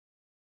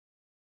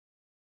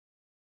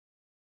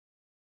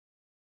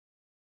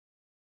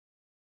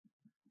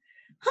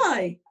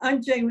Hi,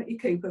 I'm Jane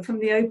Whitney-Cooper from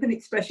the Open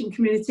Expression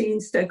community in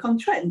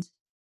Stoke-on-Trent.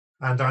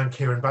 And I'm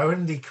Kieran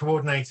Bohan, the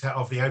coordinator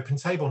of the Open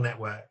Table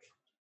Network.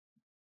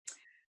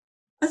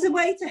 As a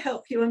way to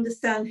help you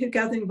understand who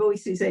Gathering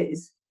Voices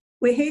is,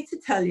 we're here to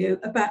tell you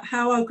about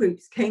how our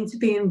groups came to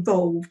be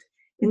involved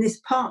in this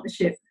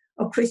partnership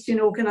of Christian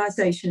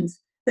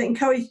organisations that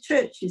encourage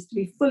churches to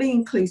be fully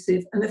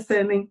inclusive and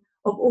affirming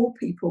of all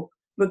people,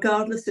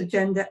 regardless of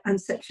gender and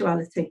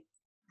sexuality.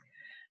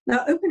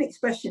 Now, Open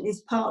Expression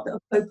is part of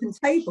Open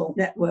Table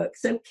Network.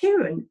 So,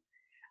 Kieran,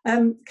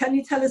 can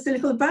you tell us a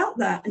little about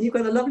that? And you've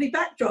got a lovely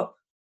backdrop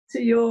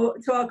to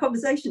our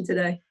conversation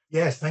today.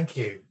 Yes, thank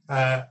you.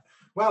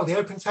 Well, the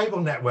Open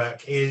Table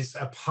Network is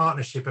a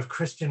partnership of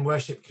Christian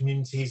worship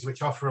communities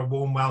which offer a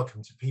warm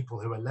welcome to people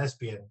who are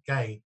lesbian,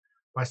 gay,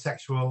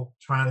 bisexual,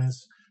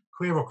 trans,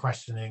 queer or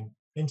questioning,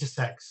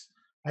 intersex,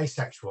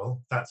 asexual,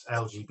 that's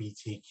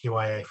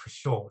LGBTQIA for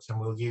short,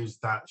 and we'll use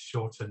that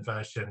shortened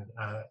version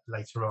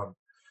later on.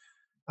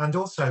 And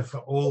also for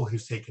all who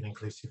seek an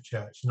inclusive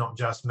church, not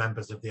just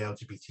members of the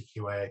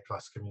LGBTQIA+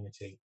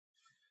 community.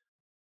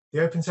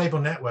 The Open Table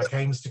Network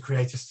aims to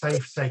create a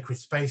safe, sacred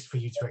space for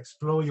you to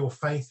explore your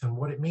faith and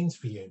what it means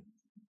for you.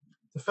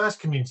 The first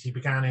community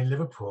began in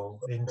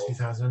Liverpool in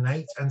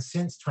 2008, and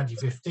since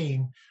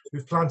 2015,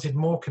 we've planted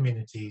more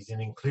communities in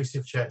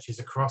inclusive churches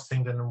across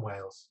England and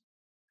Wales.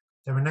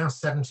 There are now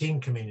 17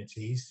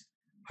 communities,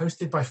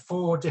 hosted by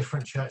 4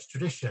 different church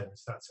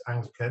traditions, that's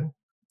Anglican,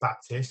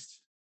 Baptist,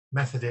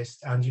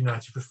 Methodist and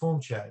United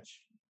Reformed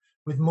Church,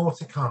 with more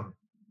to come.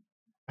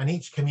 And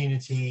each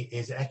community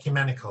is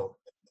ecumenical.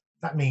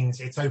 That means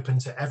it's open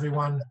to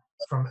everyone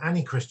from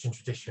any Christian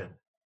tradition.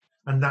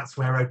 And that's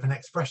where Open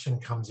Expression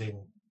comes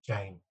in.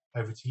 Jane,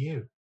 over to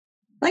you.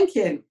 Thank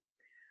you.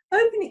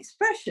 Open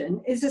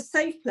Expression is a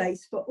safe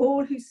place for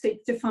all who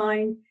seek to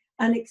find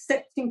an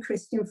accepting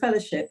Christian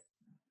fellowship.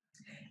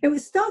 It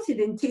was started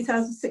in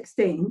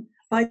 2016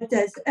 by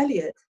Des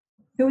Elliott,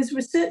 who was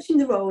researching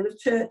the role of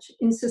church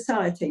in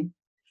society,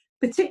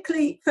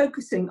 particularly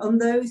focusing on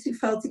those who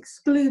felt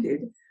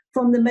excluded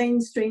from the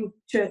mainstream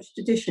church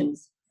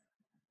traditions.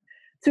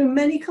 Through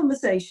many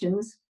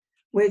conversations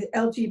with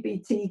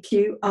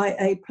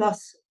LGBTQIA+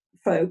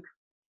 folk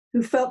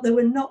who felt they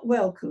were not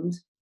welcomed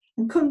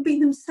and couldn't be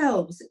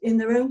themselves in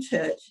their own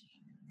church,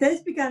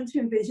 Des began to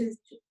envisage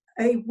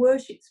a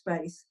worship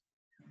space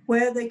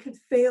where they could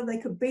feel they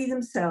could be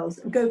themselves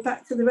and go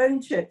back to their own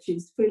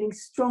churches feeling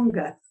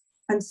stronger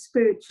and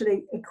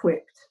spiritually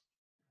equipped.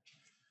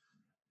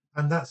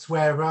 And that's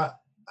where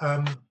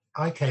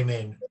I came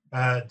in.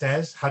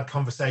 Des had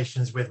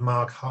conversations with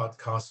Mark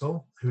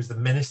Hardcastle, who's the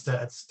minister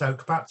at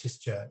Stoke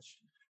Baptist Church,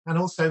 and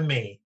also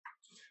me.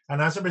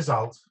 And as a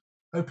result,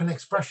 Open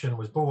Expression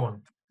was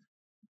born.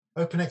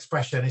 Open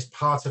Expression is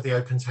part of the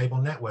Open Table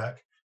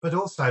Network, but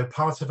also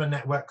part of a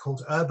network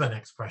called Urban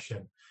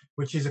Expression,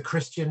 which is a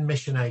Christian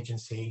mission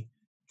agency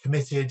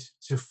committed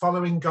to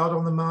following God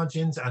on the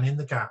margins and in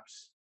the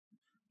gaps,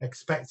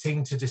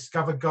 expecting to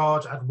discover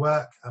God at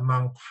work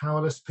among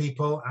powerless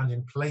people and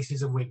in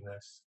places of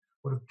weakness.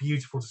 What a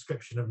beautiful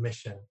description of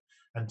mission.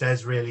 And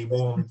Des really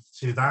warmed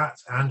to that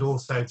and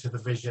also to the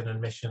vision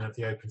and mission of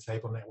the Open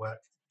Table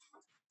Network.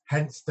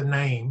 Hence the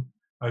name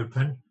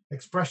Open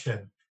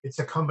Expression. It's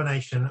a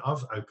combination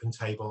of Open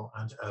Table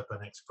and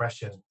Urban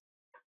Expression.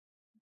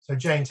 So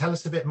Jane, tell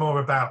us a bit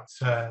more about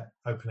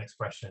Open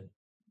Expression.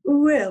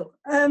 Well,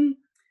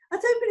 at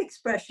Open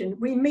Expression,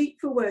 we meet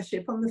for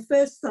worship on the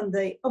first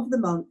Sunday of the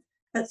month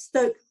at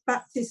Stoke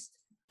Baptist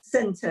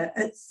Centre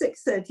at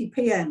 6:30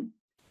 p.m,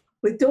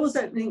 with doors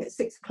opening at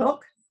 6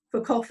 o'clock for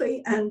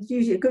coffee and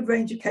usually a good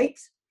range of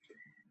cakes.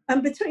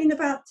 And between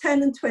about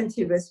 10 and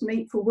 20 of us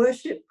meet for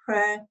worship,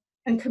 prayer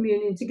and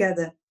communion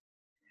together.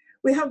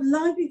 We have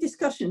lively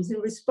discussions in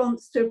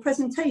response to a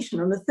presentation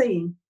on a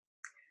theme,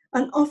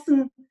 and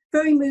often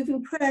very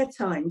moving prayer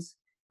times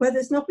where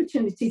there's an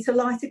opportunity to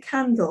light a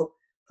candle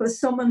for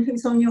someone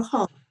who's on your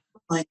heart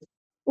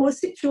or a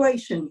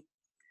situation.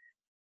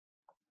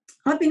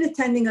 I've been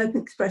attending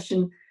Open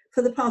Expression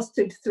for the past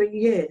 2 to 3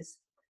 years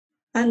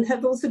and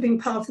have also been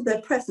part of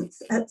their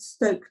presence at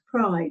Stoke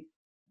Pride,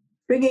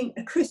 bringing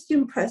a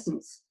Christian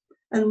presence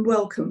and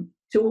welcome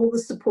to all the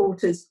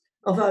supporters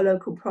of our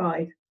local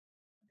Pride.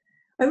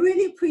 I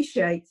really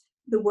appreciate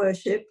the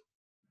worship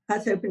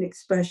at Open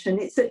Expression.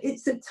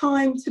 It's a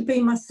time to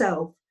be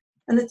myself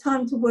and a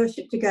time to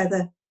worship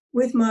together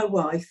with my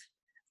wife,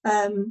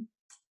 and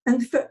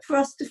for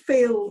us to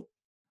feel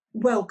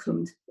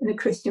welcomed in a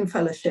Christian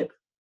fellowship.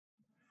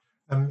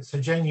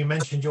 So Jane, you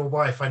mentioned your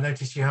wife. I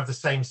noticed you have the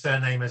same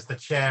surname as the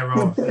chair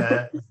of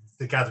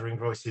the Gathering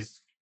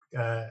Voices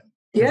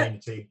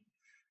community. Yeah.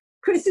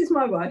 Chris is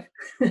my wife.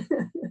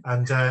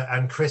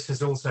 And Chris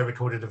has also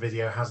recorded a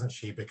video, hasn't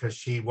she? Because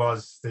she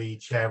was the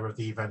chair of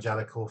the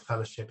Evangelical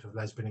Fellowship of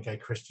Lesbian and Gay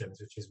Christians,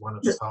 which is one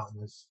of the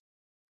partners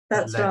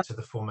that led to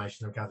the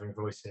formation of Gathering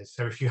Voices.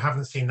 So if you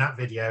haven't seen that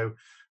video,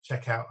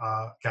 check out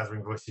our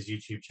Gathering Voices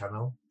YouTube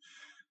channel.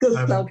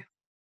 Good plug.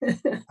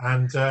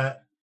 And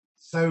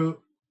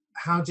so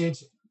how did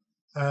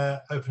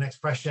Open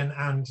Expression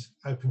and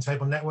Open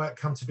Table Network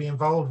come to be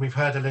involved? We've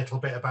heard a little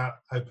bit about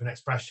Open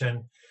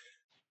Expression.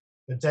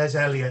 Des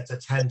Elliott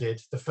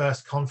attended the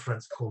first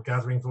conference called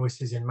Gathering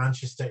Voices in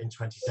Manchester in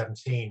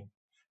 2017.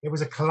 It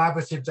was a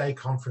collaborative day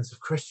conference of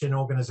Christian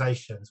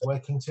organisations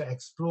working to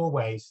explore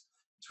ways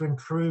to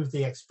improve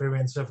the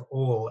experience of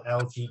all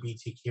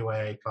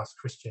LGBTQIA+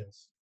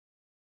 Christians.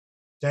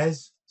 Des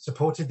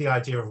supported the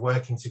idea of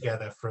working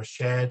together for a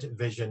shared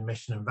vision,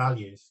 mission and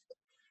values,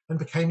 and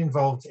became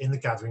involved in the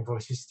Gathering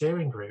Voices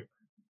steering group.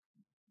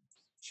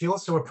 She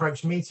also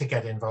approached me to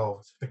get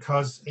involved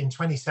because in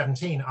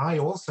 2017, I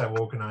also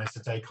organised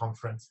a day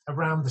conference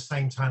around the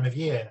same time of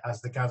year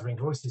as the Gathering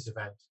Voices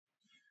event.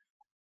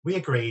 We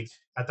agreed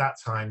at that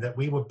time that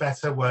we were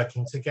better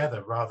working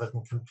together rather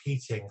than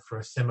competing for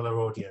a similar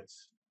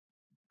audience.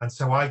 And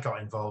so I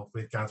got involved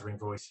with Gathering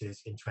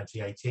Voices in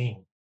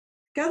 2018.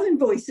 Gathering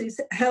Voices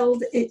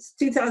held its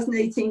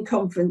 2018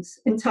 conference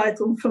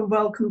entitled From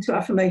Welcome to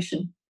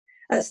Affirmation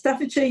at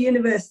Staffordshire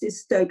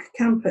University's Stoke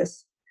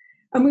campus,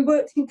 and we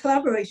worked in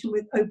collaboration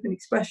with Open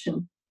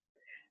Expression.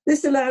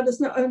 This allowed us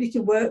not only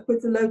to work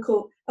with the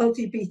local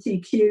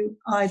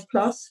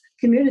LGBTQI+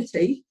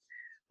 community,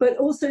 but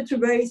also to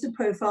raise the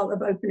profile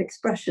of Open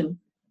Expression.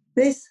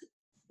 This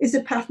is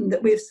a pattern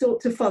that we have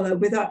sought to follow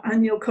with our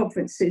annual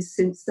conferences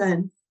since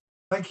then.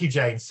 Thank you,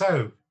 Jane.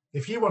 So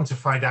if you want to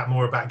find out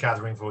more about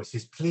Gathering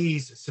Voices,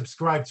 please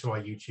subscribe to our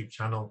YouTube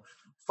channel,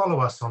 follow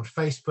us on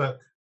Facebook,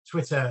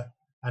 Twitter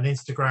and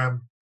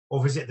Instagram,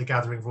 or visit the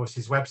Gathering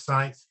Voices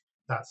website.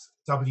 That's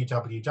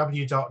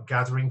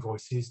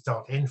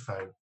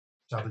www.gatheringvoices.info,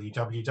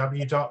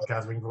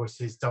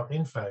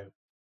 www.gatheringvoices.info.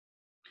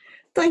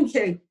 Thank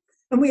you.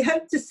 And we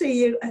hope to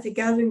see you at a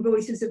Gathering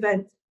Voices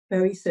event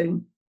very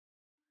soon.